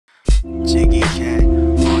Jiggy cat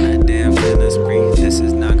on a damn feeling spree. This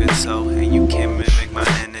is Nagato, and you can't mimic my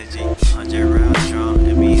energy. 100 round drum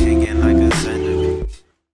and be hanging like a centipede.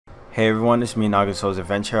 Hey everyone, it's me Nagato's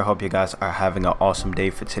Adventure. I hope you guys are having an awesome day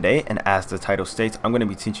for today, and as the title states, I'm going to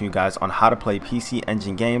be teaching you guys on how to play PC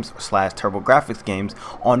Engine games / Turbografx games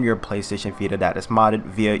on your PlayStation Vita that is modded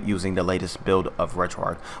via using the latest build of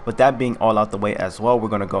RetroArch. With that being all out the way as well, we're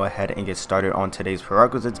going to go ahead and get started on today's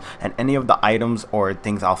prerequisites, and any of the items or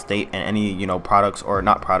things I'll state and any products, or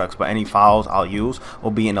not products, but any files I'll use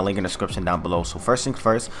will be in the link in the description down below. So first things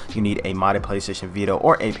first, you need a modded PlayStation Vita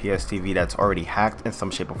or a PS TV that's already hacked in some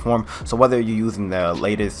shape or form. So whether you're using the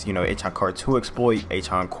latest, H-Encore² exploit,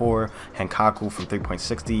 H-Encore, HENkaku from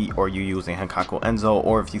 3.60, or you're using HENkaku Enzo,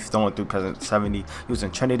 or if you've stolen through President 70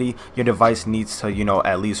 using Trinity, your device needs to,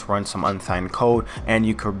 at least run some unsigned code, and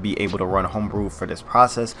you could be able to run homebrew for this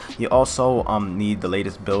process. You also need the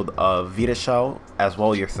latest build of VitaShell as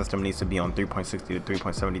well. Your system needs to be on 3.60 to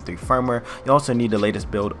 3.73 firmware. You also need the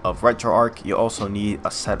latest build of RetroArch. You also need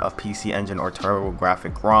a set of PC Engine or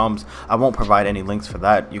Turbografx ROMs. I won't provide any links for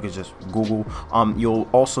that. You can just Google. You'll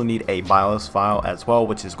also need a BIOS file as well,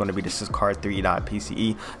 which is going to be the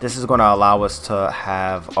HENkaku². This is going to allow us to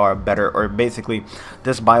have our better, or basically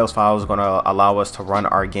this BIOS file is going to allow us to run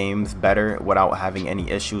our games better without having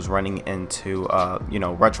any issues running into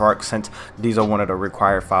RetroArch, since these are one of the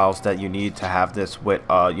required files that you need to have this with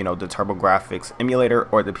the Turbografx emulator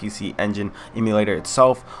or the PC Engine emulator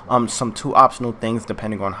itself. Some two optional things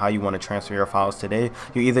depending on how you want to transfer your files today.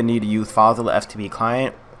 You either need to use FileZilla FTP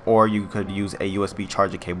client, or you could use a USB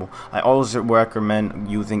charging cable. I always recommend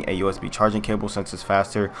using a USB charging cable since it's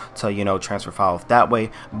faster to transfer files that way,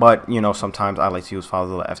 but sometimes I like to use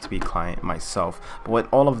FileZilla FTP client myself. But with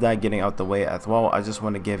all of that getting out the way as well, I just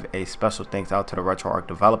want to give a special thanks out to the RetroArch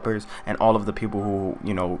developers and all of the people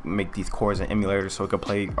who make these cores and emulators so we can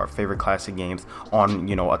play our favorite classic games on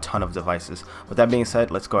a ton of devices. With that being said,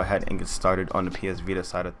 let's go ahead and get started on the PS Vita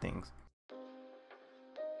side of things.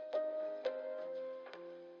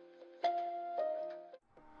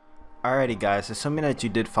 Alrighty guys, assuming that you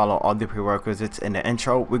did follow all the prerequisites in the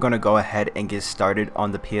intro, we're going to go ahead and get started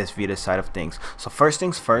on the PS Vita side of things. So first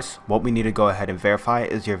things first, what we need to go ahead and verify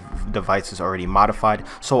is your device is already modified.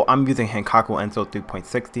 So I'm using HENkaku Enzo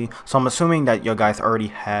 3.60, so I'm assuming that you guys already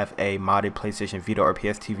have a modded PlayStation Vita or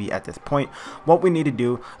PS TV at this point. What we need to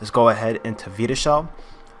do is go ahead into VitaShell.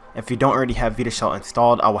 If you don't already have VitaShell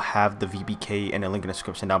installed, I will have the VBK in the link in the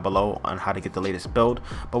description down below on how to get the latest build.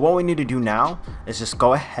 But what we need to do now is just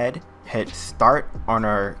go ahead, hit start on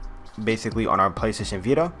our PlayStation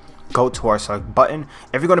Vita, go to our select button.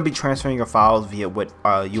 If you're going to be transferring your files via with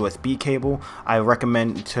a USB cable, I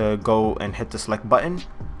recommend to go and hit the select button,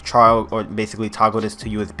 basically toggle this to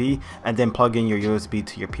USB, and then plug in your USB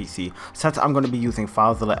to your PC. Since I'm going to be using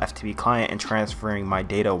FileZilla FTP client and transferring my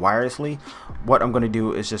data wirelessly, what I'm going to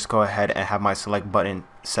do is just go ahead and have my select button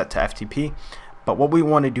set to FTP. But what we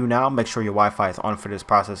want to do now, make sure your Wi-Fi is on for this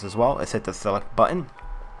process as well, is hit the select button.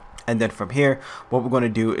 And then from here, what we're going to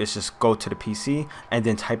do is just go to the PC and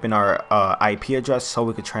then type in our IP address so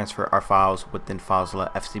we can transfer our files within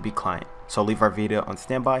FileZilla FTP client. So leave our Vita on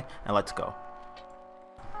standby and let's go.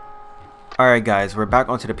 Alright guys, we're back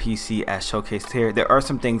onto the PC as showcased here. There are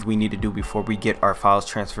some things we need to do before we get our files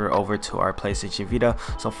transferred over to our PlayStation Vita.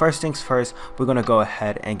 So first things first, we're going to go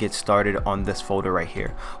ahead and get started on this folder right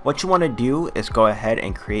here. What you want to do is go ahead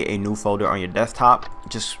and create a new folder on your desktop.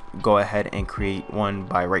 Just go ahead and create one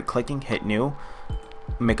by right clicking, hit new,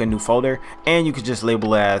 make a new folder, and you could just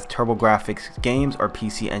label it as Turbografx games or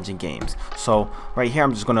PC Engine games. So right here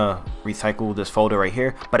I'm just gonna recycle this folder right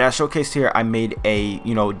here, but as showcased here, I made a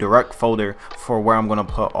direct folder for where I'm gonna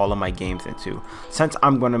put all of my games into. Since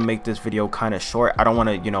I'm gonna make this video kind of short, I don't want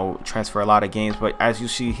to transfer a lot of games, but as you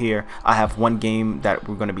see here, I have one game that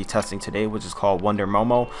we're going to be testing today, which is called Wonder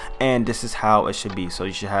Momo, and this is how it should be. So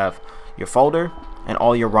you should have your folder and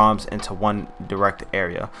all your ROMs into one direct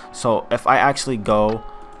area. So if I actually go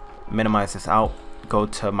minimize this out, go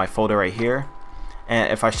to my folder right here,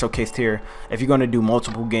 and if I showcased here, if you're going to do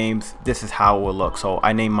multiple games, this is how it will look. So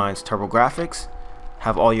I name mine Turbografx,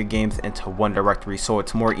 have all your games into one directory, so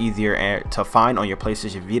it's more easier to find on your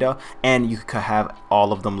PlayStation Vita, and you could have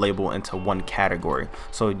all of them labeled into one category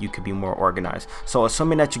so you could be more organized. So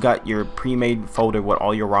assuming that you got your pre-made folder with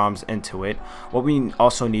all your ROMs into it, what we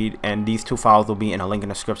also need, and these two files will be in a link in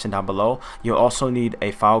the description down below, you'll also need a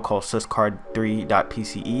file called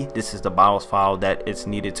HENkaku².pce. This is the BIOS file that is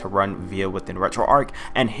needed to run via within RetroArch,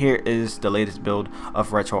 and here is the latest build of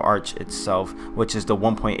RetroArch itself, which is the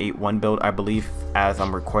 1.81 build, I believe, as as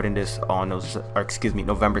I'm recording this on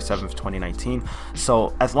November 7th, 2019.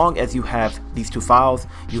 So as long as you have these two files,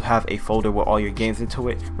 you have a folder with all your games into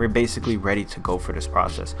it, we're basically ready to go for this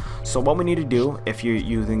process. So what we need to do, if you're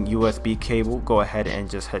using USB cable, go ahead and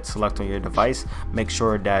just hit select on your device. Make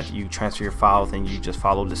sure that you transfer your files and you just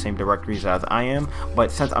follow the same directories as I am. But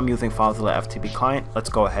since I'm using FileZilla FTP client, let's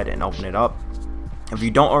go ahead and open it up. If you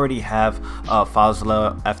don't already have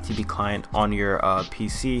FileZilla FTP client on your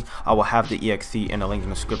PC, I will have the exe in the link in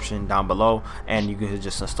the description down below, and you can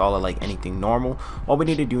just install it like anything normal. What we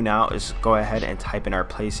need to do now is go ahead and type in our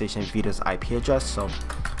PlayStation Vita's IP address, so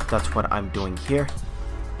that's what I'm doing here.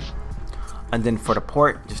 And then for the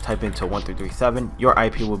port, just type into 1337. Your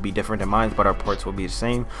IP will be different than mine, but our ports will be the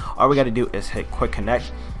same. All we got to do is hit quick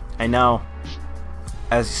connect, and now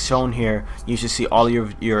as shown here, you should see all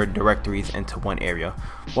your directories into one area.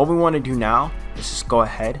 What we want to do now is just go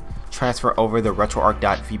ahead, transfer over the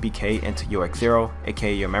RetroArch.vpk into UX0,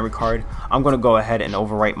 aka your memory card. I'm going to go ahead and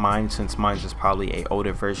overwrite mine since mine is probably an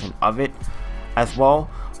older version of it. As well,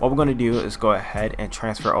 what we're going to do is go ahead and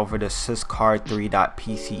transfer over the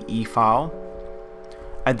syscard3.pce file.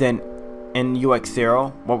 And then in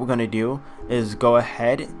UX0, what we're going to do is go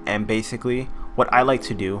ahead and basically, what I like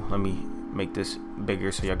to do, let me make this bigger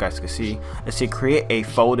so you guys can see, is to create a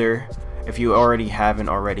folder if you already haven't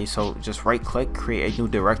already. So just right click, create a new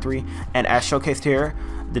directory, and as showcased here,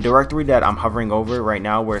 the directory that I'm hovering over right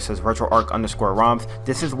now where it says RetroArch_ROMs,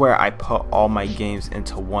 this is where I put all my games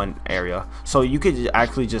into one area. So you could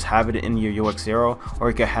actually just have it in your UX0, or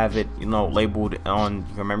you could have it, you know, labeled on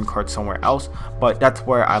your memory card somewhere else, but that's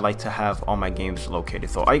where I like to have all my games located.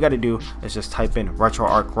 So all you got to do is just type in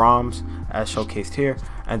RetroArch ROMs as showcased here,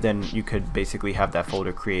 and then you could basically have that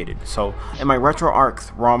folder created. So in my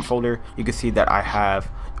RetroArch ROM folder, you can see that I have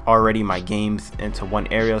already my games into one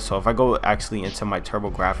area. So if I go actually into my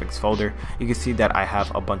Turbografx folder, you can see that I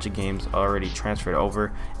have a bunch of games already transferred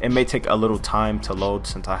over. It may take a little time to load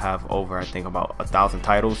since I have over, I think, about 1,000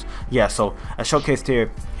 titles. Yeah, so as showcased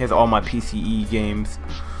here, here's all my PCE games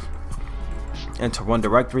into one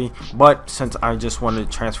directory. But since I just wanted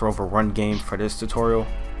to transfer over one game for this tutorial,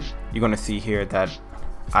 you're going to see here that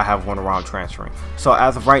I have one ROM transferring. So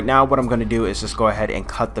as of right now, what I'm going to do is just go ahead and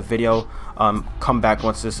cut the video, come back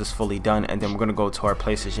once this is fully done, and then we're going to go to our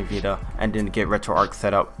PlayStation Vita and then get RetroArch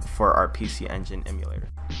set up for our PC Engine emulator.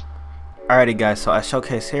 Alrighty guys, so as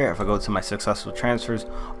showcased here, if I go to my successful transfers,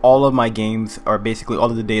 all of my games, or basically all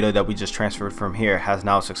of the data that we just transferred from here, has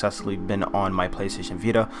now successfully been on my PlayStation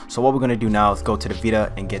Vita. So what we're going to do now is go to the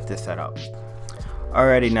Vita and get this set up.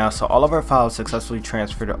 Alrighty, now so all of our files successfully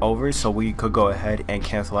transferred over, so we could go ahead and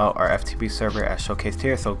cancel out our FTP server as showcased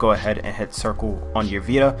here. So go ahead and hit circle on your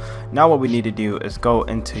Vita. Now what we need to do is go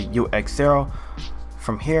into UX0.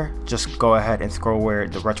 From here, just go ahead and scroll where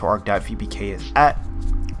the RetroArch.vpk is at,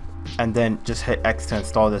 and then just hit X to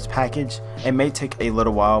install this package. It may take a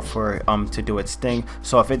little while for to do its thing,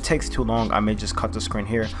 so if it takes too long, I may just cut the screen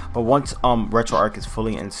here. But once RetroArch is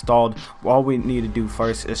fully installed, all we need to do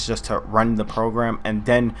first is just to run the program, and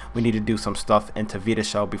then we need to do some stuff into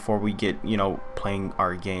VitaShell before we get, you know, playing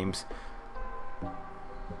our games.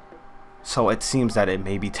 So it seems that it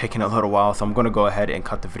may be taking a little while, so I'm going to go ahead and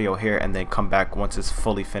cut the video here and then come back once it's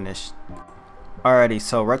fully finished. Alrighty,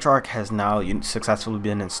 so RetroArch has now successfully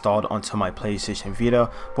been installed onto my PlayStation Vita.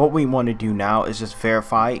 What we want to do now is just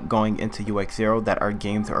verify going into UX0 that our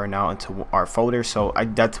games are now into our folder. So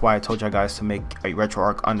that's why I told you guys to make a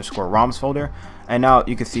RetroArch_ROMs folder. And now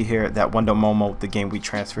you can see here that Wonder Momo, the game we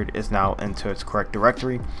transferred, is now into its correct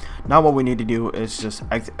directory. Now what we need to do is just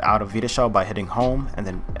exit out of VitaShell by hitting home and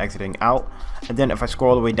then exiting out. And then if I scroll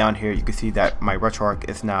all the way down here, you can see that my RetroArch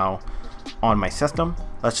is now on my system.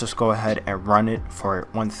 Let's just go ahead and run it for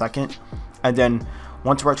 1 second, and then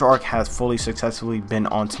once RetroArch has fully successfully been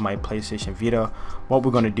onto my PlayStation Vita, what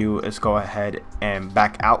we're going to do is go ahead and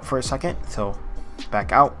back out for a second. So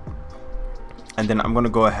back out, and then I'm going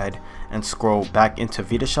to go ahead and scroll back into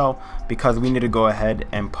VitaShell because we need to go ahead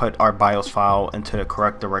and put our BIOS file into the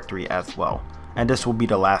correct directory as well, and this will be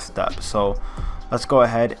the last step. So let's go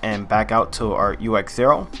ahead and back out to our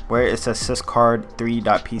UX0 where it says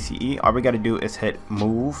syscard3.pce. All we got to do is hit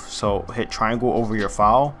move, so hit triangle over your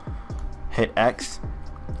file, hit X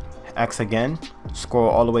again, scroll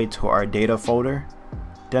all the way to our data folder.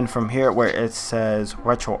 Then from here where it says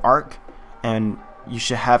RetroArch, and you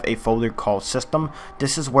should have a folder called system.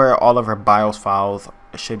 This is where all of our BIOS files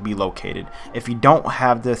should be located. If you don't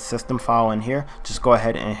have this system file in here, just go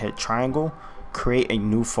ahead and hit triangle, create a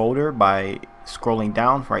new folder by scrolling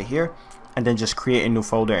down right here, and then just create a new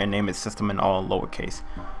folder and name it system in all lowercase.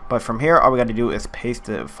 But from here, all we got to do is paste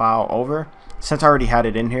the file over. Since I already had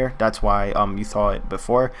it in here, that's why you saw it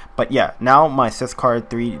before. But yeah, now my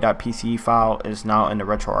syscard3.pce file is now in the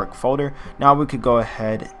RetroArch folder. Now we could go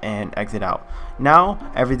ahead and exit out.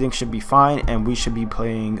 Now everything should be fine, and we should be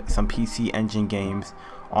playing some PC Engine games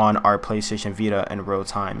on our PlayStation Vita in real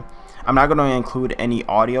time. I'm not going to include any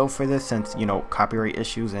audio for this since, you know, copyright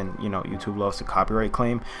issues, and you know, YouTube loves to copyright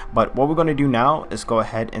claim. But what we're going to do now is go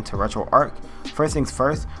ahead into RetroArch. First things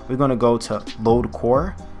first, we're going to go to load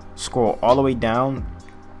core, scroll all the way down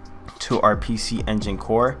to our PC Engine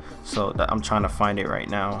core. So that I'm trying to find it right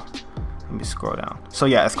now. Let me scroll down. So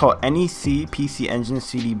yeah, it's called NEC PC Engine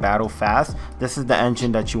CD Battle Fast. This is the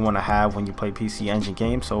engine that you want to have when you play PC Engine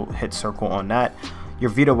games. So hit circle on that. Your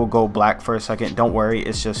Vita will go black for a second. Don't worry,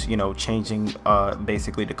 it's just, you know, changing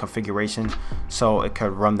basically the configuration so it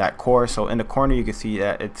could run that core. So in the corner you can see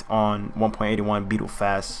that it's on 1.81 Beetle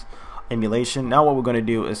Fast emulation. Now what we're going to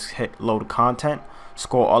do is hit load content,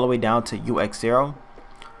 scroll all the way down to UX0,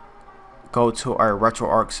 go to our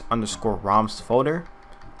RetroArch_ROMs folder,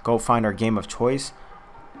 go find our game of choice.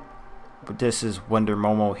 But this is Wonder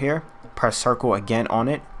Momo here. Press circle again on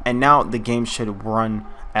it, and now the game should run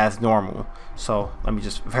as normal. So let me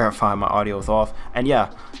just verify my audio is off. And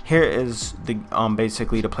yeah, here is the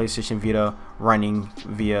basically the PlayStation Vita running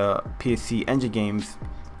via PC Engine games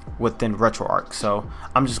within RetroArch. So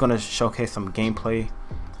I'm just going to showcase some gameplay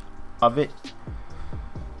of it.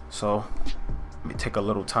 So let me take a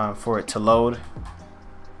little time for it to load.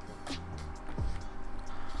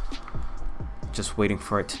 Just waiting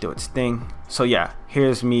for it to do its thing. So yeah,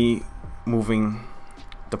 here's me moving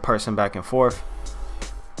the person back and forth.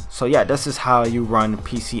 So yeah, this is how you run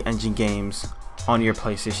PC Engine games on your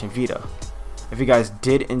PlayStation Vita. If you guys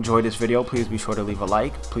did enjoy this video, please be sure to leave a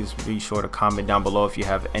like. Please be sure to comment down below if you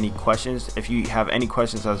have any questions. If you have any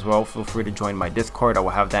questions as well, feel free to join my Discord. I will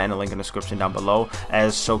have that in the link in the description down below,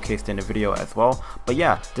 as showcased in the video as well. But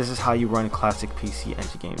yeah, this is how you run classic PC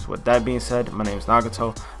Engine games. With that being said, my name is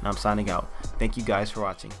Nagato, and I'm signing out. Thank you guys for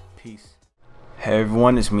watching. Peace. Hey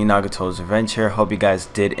everyone, it's me, Nagato's Adventure. Hope you guys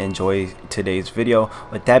did enjoy today's video.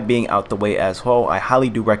 With that being out the way as well, I highly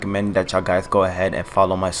do recommend that y'all guys go ahead and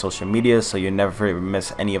follow my social media so you never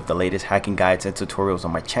miss any of the latest hacking guides and tutorials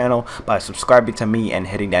on my channel. By subscribing to me and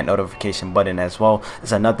hitting that notification button as well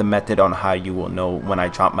is another method on how you will know when I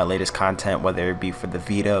drop my latest content, whether it be for the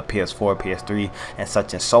Vita, PS4, PS3, and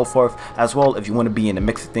such and so forth. As well, if you want to be in the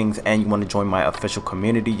mix of things and you want to join my official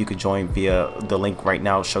community, you can join via the link right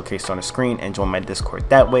now showcased on the screen and join my Discord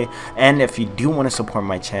that way. And if you do want to support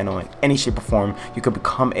my channel in any shape or form, you could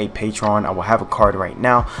become a patron. I will have a card right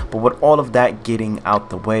now. But with all of that getting out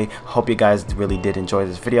the way, hope you guys really did enjoy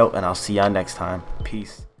this video, and I'll see y'all next time.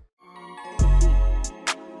 Peace.